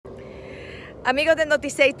Amigos de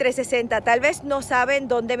Noticias 360, tal vez no saben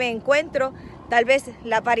dónde me encuentro, tal vez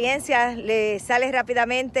la apariencia le sale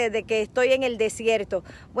rápidamente de que estoy en el desierto.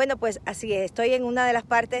 Bueno, pues así es, estoy en una de las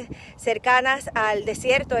partes cercanas al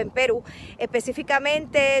desierto en Perú,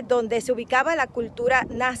 específicamente donde se ubicaba la cultura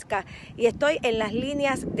nazca, y estoy en las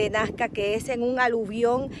líneas de Nazca, que es en un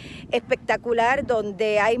aluvión espectacular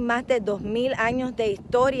donde hay más de 2000 años de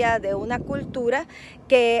historia de una cultura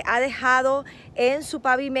que ha dejado en su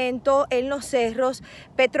pavimento, en los cerros,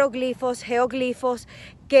 petroglifos, geoglifos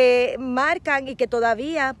que marcan y que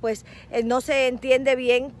todavía pues no se entiende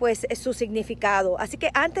bien pues su significado. Así que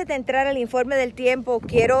antes de entrar al informe del tiempo,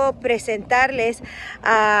 quiero presentarles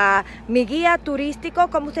a mi guía turístico.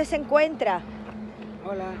 ¿Cómo usted se encuentra?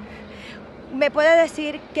 Hola. ¿Me puede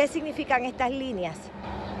decir qué significan estas líneas?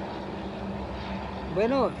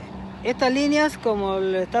 Bueno, estas líneas, como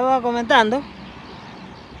le estaba comentando,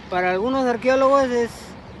 para algunos arqueólogos es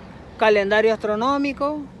calendario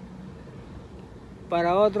astronómico,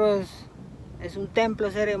 para otros es un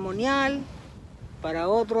templo ceremonial, para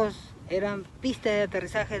otros eran pistas de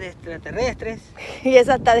aterrizaje de extraterrestres. Y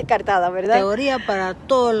esa está descartada, ¿verdad? Teoría para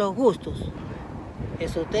todos los gustos,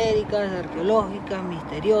 esotéricas, arqueológicas,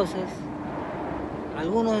 misteriosas.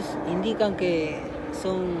 Algunos indican que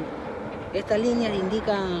estas líneas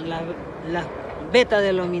indican las vetas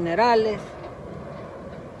de los minerales.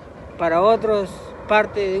 Para otros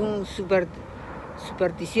parte de una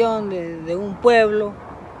superstición de un pueblo.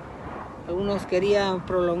 Algunos querían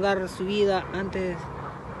prolongar su vida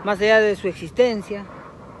más allá de su existencia.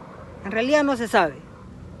 En realidad no se sabe.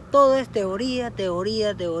 Todo es teoría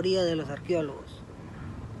de los arqueólogos.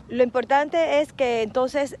 Lo importante es que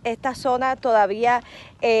entonces esta zona todavía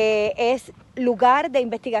es lugar de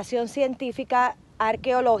investigación científica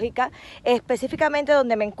arqueológica, específicamente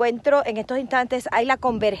donde me encuentro en estos instantes hay la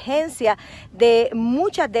convergencia de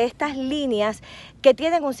muchas de estas líneas que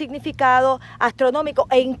tienen un significado astronómico,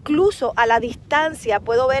 e incluso a la distancia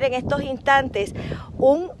puedo ver en estos instantes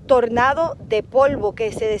un tornado de polvo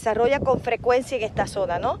que se desarrolla con frecuencia en esta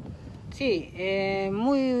zona, ¿no? Sí, en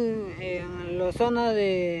la zona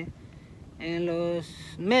en los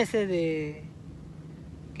meses que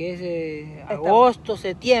es agosto,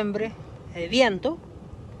 septiembre, el viento,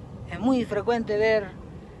 es muy frecuente ver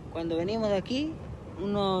cuando venimos de aquí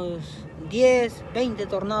unos 10, 20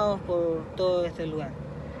 tornados por todo este lugar.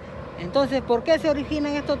 Entonces, ¿por qué se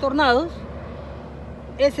originan estos tornados?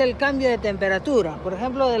 Es el cambio de temperatura, por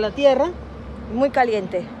ejemplo, de la tierra. Muy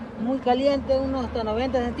caliente, unos hasta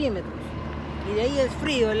 90 centímetros, y de ahí es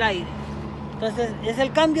frío el aire. Entonces, es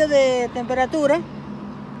el cambio de temperatura.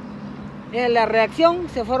 En la reacción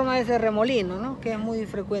se forma ese remolino, ¿no? Que es muy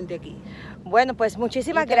frecuente aquí. Bueno, pues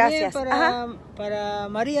muchísimas gracias. Para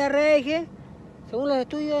María Reyes, según los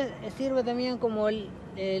estudios, sirve también como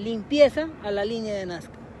limpieza a la línea de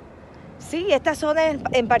Nazca. Sí, esta zona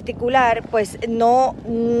en particular, pues no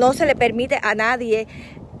se le permite a nadie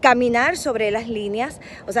caminar sobre las líneas,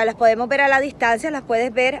 o sea, las podemos ver a la distancia, las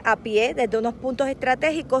puedes ver a pie desde unos puntos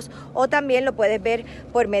estratégicos, o también lo puedes ver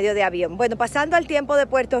por medio de avión. Bueno, pasando al tiempo de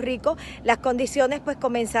Puerto Rico, las condiciones pues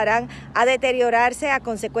comenzarán a deteriorarse a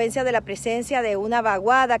consecuencia de la presencia de una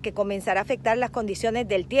vaguada que comenzará a afectar las condiciones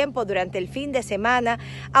del tiempo durante el fin de semana.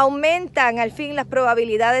 Aumentan al fin las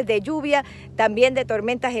probabilidades de lluvia, también de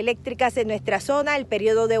tormentas eléctricas en nuestra zona. El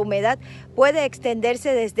periodo de humedad puede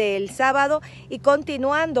extenderse desde el sábado y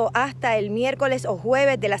continuando hasta el miércoles o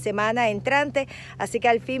jueves de la semana entrante, así que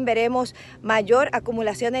al fin veremos mayor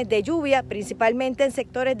acumulaciones de lluvia, principalmente en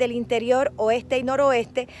sectores del interior, oeste y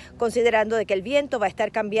noroeste, considerando de que el viento va a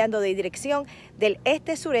estar cambiando de dirección del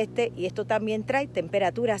este-sureste, y esto también trae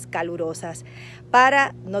temperaturas calurosas.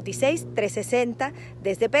 Para Noticias 360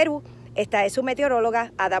 desde Perú, esta es su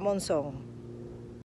meteoróloga Ada Monzón.